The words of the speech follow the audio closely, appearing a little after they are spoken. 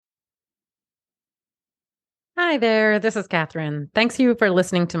Hi there, this is Catherine. Thanks you for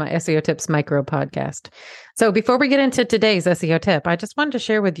listening to my SEO Tips micro podcast. So, before we get into today's SEO tip, I just wanted to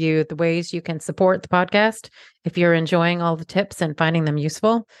share with you the ways you can support the podcast if you're enjoying all the tips and finding them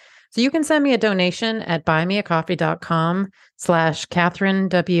useful. So, you can send me a donation at buymeacoffee.com/Catherine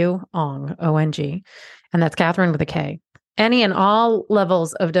W. Ong, O-N-G. And that's Catherine with a K. Any and all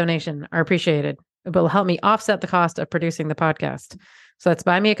levels of donation are appreciated. It will help me offset the cost of producing the podcast. So, that's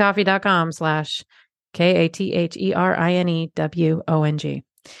buymeacoffee.com/KATHERINEWONG.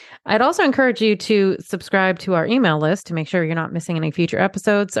 I'd also encourage you to subscribe to our email list to make sure you're not missing any future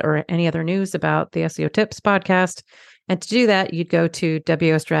episodes or any other news about the SEO Tips podcast. And to do that, you'd go to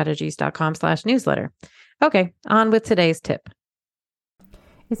wostrategies.com/newsletter. Okay, on with today's tip.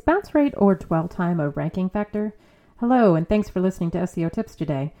 Is bounce rate or dwell time a ranking factor? Hello, and thanks for listening to SEO Tips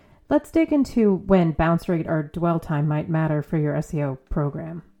today. Let's dig into when bounce rate or dwell time might matter for your SEO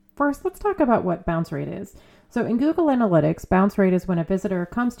program. First, let's talk about what bounce rate is. So in Google Analytics, bounce rate is when a visitor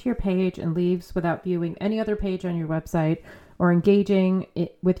comes to your page and leaves without viewing any other page on your website or engaging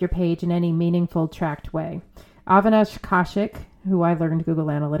with your page in any meaningful, tracked way. Avinash Kaushik, who I learned Google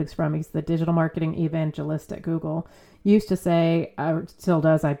Analytics from, he's the digital marketing evangelist at Google, used to say, or still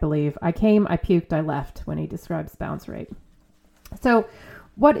does, I believe, I came, I puked, I left, when he describes bounce rate. So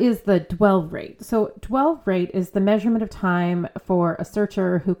what is the dwell rate? So dwell rate is the measurement of time for a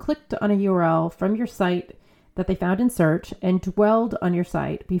searcher who clicked on a URL from your site that they found in search and dwelled on your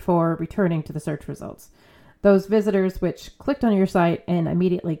site before returning to the search results. Those visitors which clicked on your site and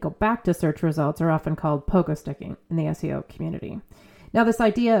immediately go back to search results are often called pogo sticking in the SEO community. Now, this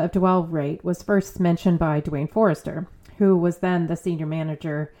idea of dwell rate was first mentioned by Dwayne Forrester, who was then the senior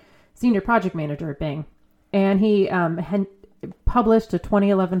project manager at Bing. And he had published a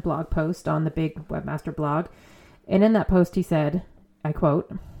 2011 blog post on the Big Webmaster blog. And in that post, he said, I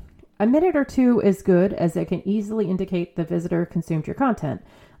quote, "A minute or two is good as it can easily indicate the visitor consumed your content.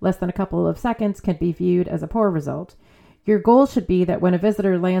 Less than a couple of seconds can be viewed as a poor result. Your goal should be that when a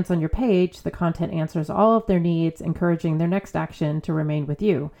visitor lands on your page, the content answers all of their needs, encouraging their next action to remain with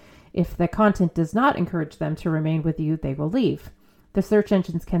you. If the content does not encourage them to remain with you, they will leave. The search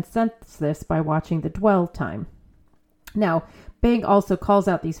engines can sense this by watching the dwell time." Now, Bing also calls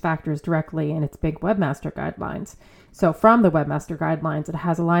out these factors directly in its Big Webmaster Guidelines. So from the Webmaster Guidelines, it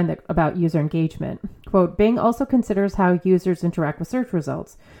has a line about user engagement. Quote, "Bing also considers how users interact with search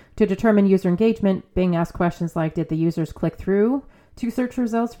results. To determine user engagement, Bing asks questions like, did the users click through to search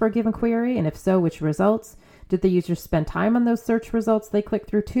results for a given query? And if so, which results? Did the users spend time on those search results they clicked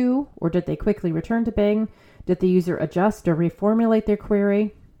through to? Or did they quickly return to Bing? Did the user adjust or reformulate their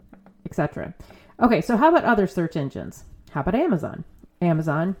query? Etc." Okay, so how about other search engines? How about Amazon?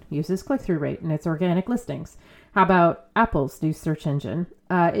 Amazon uses click-through rate in its organic listings. How about Apple's new search engine?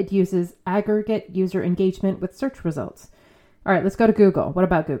 It uses aggregate user engagement with search results. All right, let's go to Google. What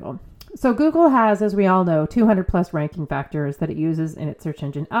about Google? So Google has, as we all know, 200 plus ranking factors that it uses in its search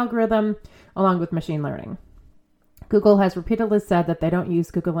engine algorithm, along with machine learning. Google has repeatedly said that they don't use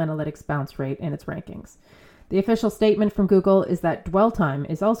Google Analytics bounce rate in its rankings. The official statement from Google is that dwell time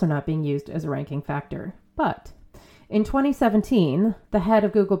is also not being used as a ranking factor. But in 2017, the head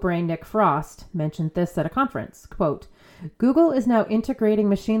of Google Brain, Nick Frost, mentioned this at a conference. Quote, "Google is now integrating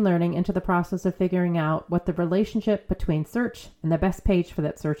machine learning into the process of figuring out what the relationship between search and the best page for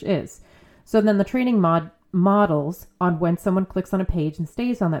that search is. So then the training models on when someone clicks on a page and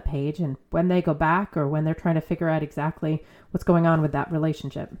stays on that page and when they go back or when they're trying to figure out exactly what's going on with that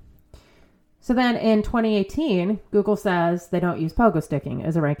relationship." So then in 2018, Google says they don't use pogo sticking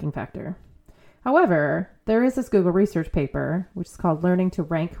as a ranking factor. However, there is this Google research paper, which is called Learning to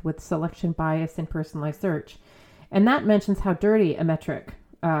Rank with Selection Bias in Personalized Search. And that mentions how dirty a metric,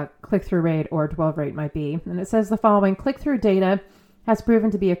 click-through rate or dwell rate might be. And it says the following: click-through data has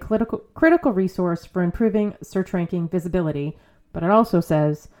proven to be a critical resource for improving search ranking visibility. But it also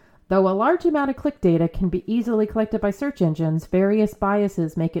says, though a large amount of click data can be easily collected by search engines, various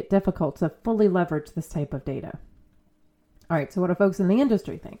biases make it difficult to fully leverage this type of data. All right, so what do folks in the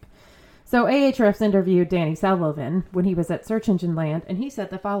industry think? So Ahrefs interviewed Danny Sullivan when he was at Search Engine Land, and he said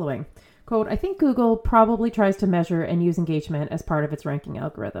the following, quote, "I think Google probably tries to measure and use engagement as part of its ranking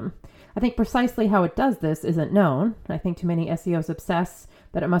algorithm. I think precisely how it does this isn't known. I think too many SEOs obsess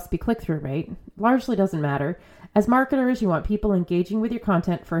that it must be click-through rate. Largely doesn't matter. As marketers, you want people engaging with your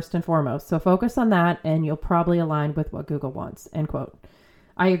content first and foremost, so focus on that and you'll probably align with what Google wants," end quote.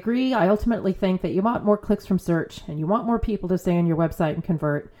 "I agree. I ultimately think that you want more clicks from search and you want more people to stay on your website and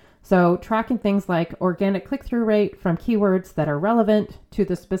convert. So tracking things like organic click-through rate from keywords that are relevant to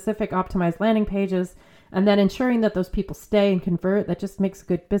the specific optimized landing pages, and then ensuring that those people stay and convert, that just makes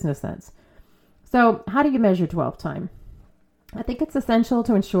good business sense. So how do you measure dwell time? I think it's essential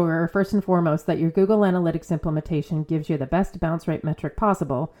to ensure, first and foremost, that your Google Analytics implementation gives you the best bounce rate metric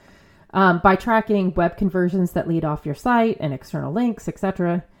possible by tracking web conversions that lead off your site and external links,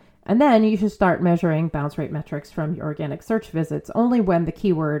 etc. And then you should start measuring bounce rate metrics from your organic search visits only when the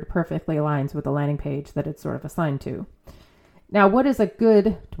keyword perfectly aligns with the landing page that it's sort of assigned to. Now, what is a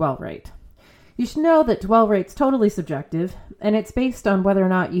good dwell rate? You should know that dwell rate's totally subjective, and it's based on whether or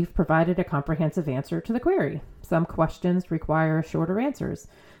not you've provided a comprehensive answer to the query. Some questions require shorter answers.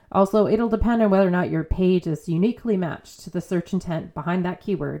 Also, it'll depend on whether or not your page is uniquely matched to the search intent behind that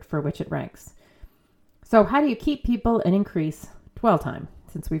keyword for which it ranks. So how do you keep people and increase dwell time?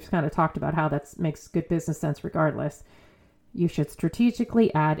 Since we've kind of talked about how that makes good business sense regardless, you should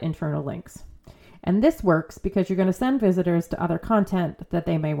strategically add internal links. And this works because you're going to send visitors to other content that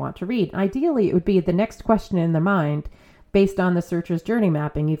they may want to read. Ideally, it would be the next question in their mind based on the searcher's journey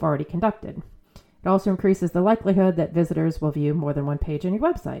mapping you've already conducted. It also increases the likelihood that visitors will view more than one page on your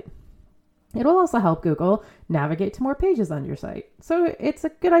website. It will also help Google navigate to more pages on your site. So it's a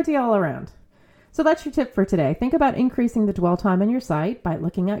good idea all around. So that's your tip for today. Think about increasing the dwell time on your site by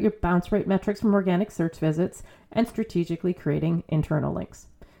looking at your bounce rate metrics from organic search visits and strategically creating internal links.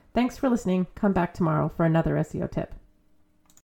 Thanks for listening. Come back tomorrow for another SEO tip.